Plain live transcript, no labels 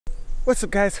What's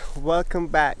up guys, welcome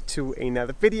back to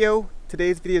another video.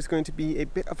 Today's video is going to be a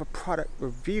bit of a product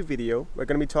review video. We're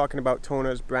going to be talking about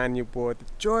Toner's brand new board, the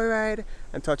Joyride,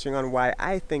 and touching on why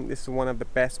I think this is one of the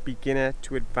best beginner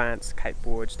to advanced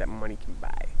kiteboards that money can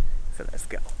buy. So let's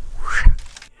go.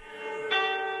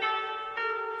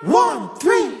 1,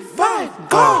 3, 5,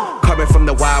 go! Coming from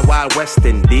the wild, wild West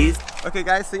Indies. Okay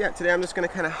guys, so yeah, today I'm just going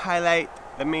to kind of highlight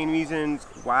the main reasons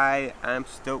why I'm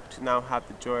stoked to now have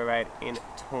the Joyride in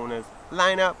Toner's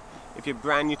lineup. If you're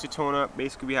brand new to Toner,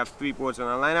 basically we have three boards on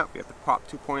our lineup. We have the Pop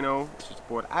 2.0, which is the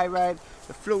board I ride,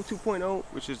 the Flow 2.0,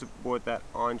 which is the board that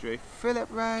Andre Phillip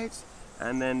rides,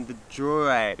 and then the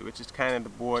Joyride, which is kind of the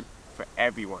board for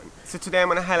everyone. So today I'm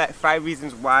going to highlight 5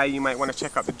 reasons why you might want to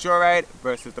check out the Joyride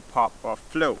versus the Pop or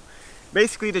Flow.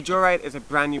 Basically, the Joyride is a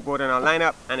brand new board in our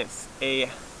lineup, and it's a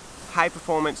high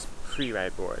performance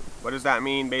free-ride board. What does that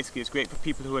mean? Basically, it's great for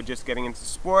people who are just getting into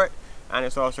sport, and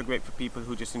it's also great for people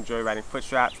who just enjoy riding foot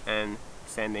straps and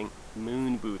sending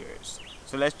moon booters.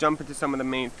 So let's jump into some of the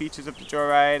main features of the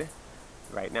Joyride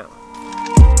right now.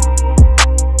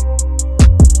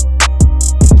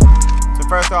 So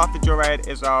first off, the Joyride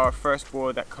is our first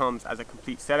board that comes as a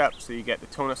complete setup. So you get the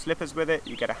Toner slippers with it,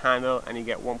 you get a handle, and you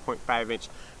get 1.5-inch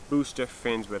booster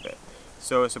fins with it.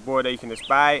 So it's a board that you can just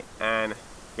buy and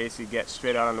basically get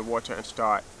straight out on the water and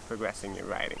start progressing your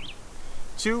riding.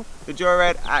 2, the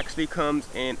Joyride actually comes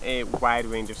in a wide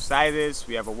range of sizes.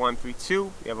 We have a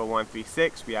 132, we have a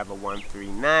 136, we have a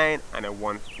 139, and a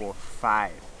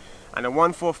 145. And the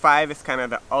 145 is kind of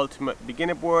the ultimate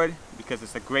beginner board because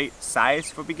it's a great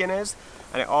size for beginners,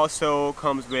 and it also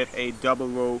comes with a double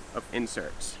row of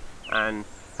inserts. And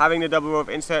having the double row of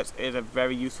inserts is a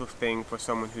very useful thing for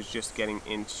someone who's just getting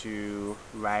into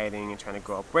riding and trying to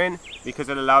go upwind, because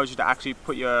it allows you to actually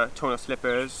put your Toner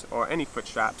slippers or any foot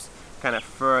straps kind of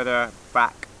further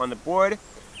back on the board,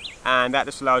 and that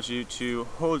just allows you to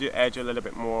hold your edge a little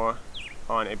bit more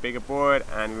on a bigger board,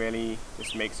 and really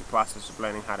just makes the process of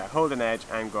learning how to hold an edge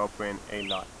and go upwind a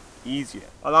lot easier.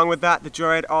 Along with that, the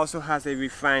Joyride also has a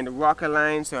refined rocker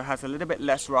line, so it has a little bit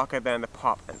less rocker than the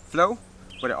Pop and Flow,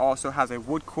 but it also has a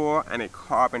wood core and a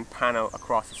carbon panel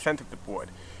across the center of the board.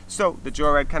 So the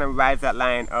Joyride kind of rides that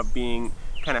line of being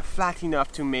kind of flat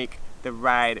enough to make the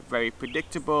ride very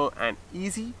predictable and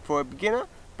easy for a beginner,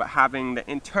 but having the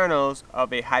internals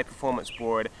of a high performance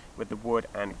board with the wood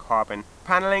and carbon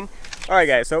paneling. Alright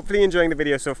guys, so hopefully you're enjoying the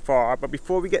video so far, but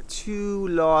before we get too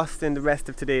lost in the rest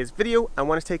of today's video, I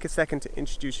want to take a second to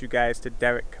introduce you guys to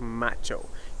Derek Camacho.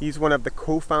 He's one of the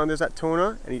co-founders at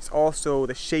Toner, and he's also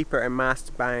the shaper and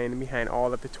mastermind behind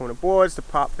all of the Toner boards, the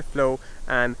Pop, the Flow,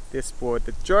 and this board,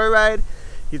 the Joyride.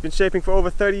 He's been shaping for over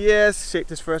 30 years, shaped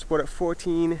his first board at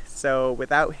 14, so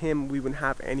without him we wouldn't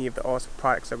have any of the awesome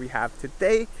products that we have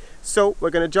today. So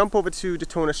we're going to jump over to the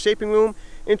Toner shaping room,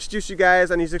 introduce you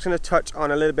guys, and he's just going to touch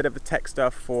on a little bit of the tech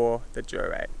stuff for the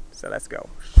Joyride. So let's go.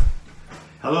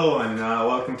 Hello and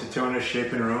welcome to Toner's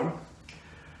shaping room.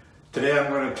 Today I'm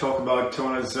going to talk about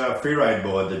Toner's freeride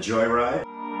board, the Joyride.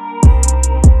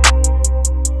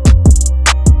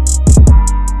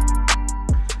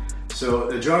 So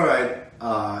the Joyride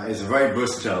is a very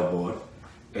versatile board.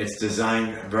 It's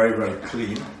designed very, very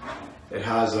clean. It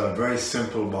has a very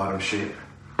simple bottom shape.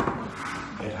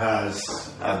 It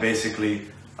has basically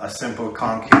a simple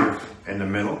concave in the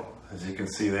middle, as you can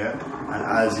see there. And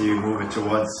as you move it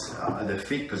towards the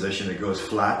feet position, it goes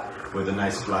flat with a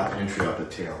nice flat entry up the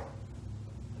tail.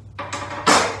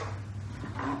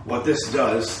 What this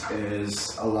does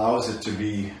is allows it to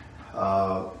be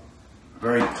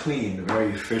very clean,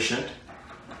 very efficient.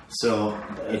 So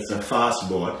it's a fast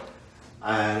board,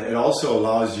 and it also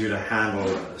allows you to handle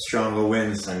stronger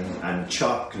winds and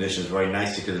chop conditions very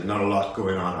nicely, because there's not a lot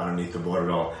going on underneath the board at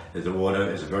all. The water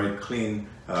is a very clean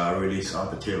release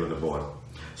off the tail of the board.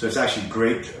 So it's actually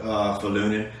great for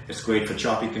learning. It's great for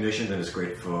choppy conditions, and it's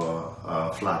great for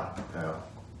flat,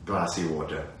 glassy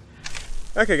water.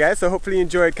 Okay guys, so hopefully you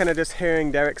enjoyed kind of just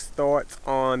hearing Derek's thoughts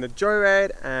on the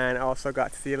Joyride, and also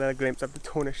got to see a little glimpse of the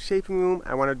Toner shaping room.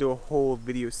 I want to do a whole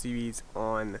video series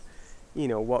on, you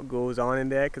know, what goes on in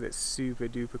there, because it's super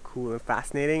duper cool and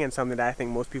fascinating, and something that I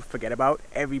think most people forget about.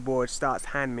 Every board starts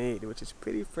handmade, which is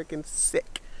pretty freaking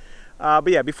sick. But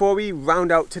yeah, before we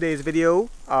round out today's video,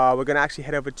 we're going to actually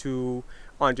head over to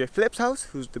Andre Phillip's house,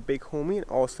 who's the big homie and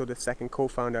also the second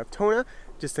co-founder of Toner,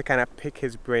 just to kind of pick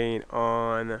his brain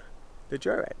on the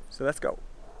Joyride. So let's go.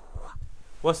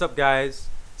 What's up guys?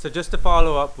 So just to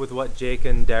follow up with what Jake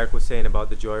and Derek was saying about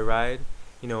the Joyride,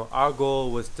 you know, our goal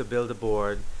was to build a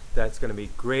board that's going to be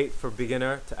great for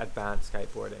beginner to advanced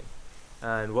kiteboarding.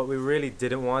 And what we really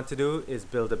didn't want to do is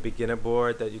build a beginner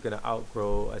board that you're going to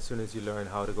outgrow as soon as you learn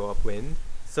how to go upwind.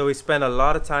 So we spent a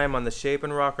lot of time on the shape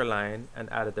and rocker line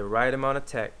and added the right amount of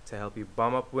tech to help you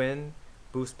bum up wind,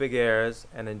 boost big airs,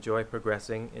 and enjoy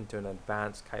progressing into an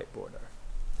advanced kiteboarder.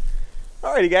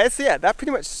 Alrighty guys, so yeah, that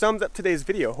pretty much sums up today's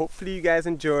video. Hopefully you guys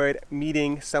enjoyed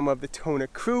meeting some of the Toner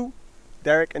crew.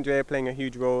 Derek and Dre playing a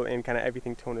huge role in kind of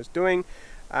everything Toner's doing.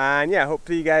 And yeah,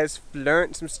 hopefully you guys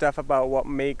learned some stuff about what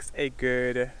makes a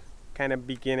good kind of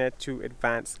beginner to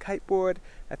advanced kiteboard.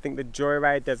 I think the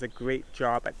Joyride does a great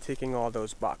job at ticking all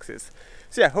those boxes.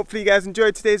 So yeah, hopefully you guys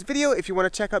enjoyed today's video. If you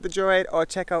want to check out the Joyride or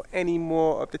check out any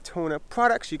more of the Toner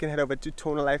products, you can head over to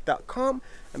tonerlife.com.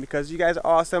 And because you guys are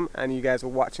awesome and you guys are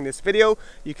watching this video,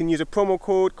 you can use a promo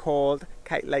code called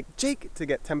KiteLikeJake to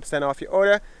get 10% off your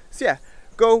order. So yeah,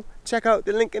 go check out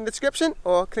the link in the description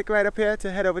or click right up here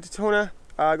to head over to Toner.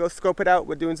 Go scope it out.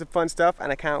 We're doing some fun stuff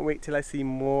and I can't wait till I see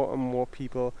more and more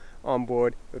people on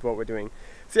board with what we're doing.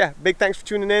 So yeah, big thanks for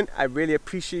tuning in. I really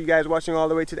appreciate you guys watching all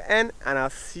the way to the end, and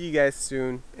I'll see you guys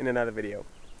soon in another video.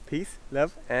 Peace,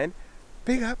 love, and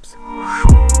big ups.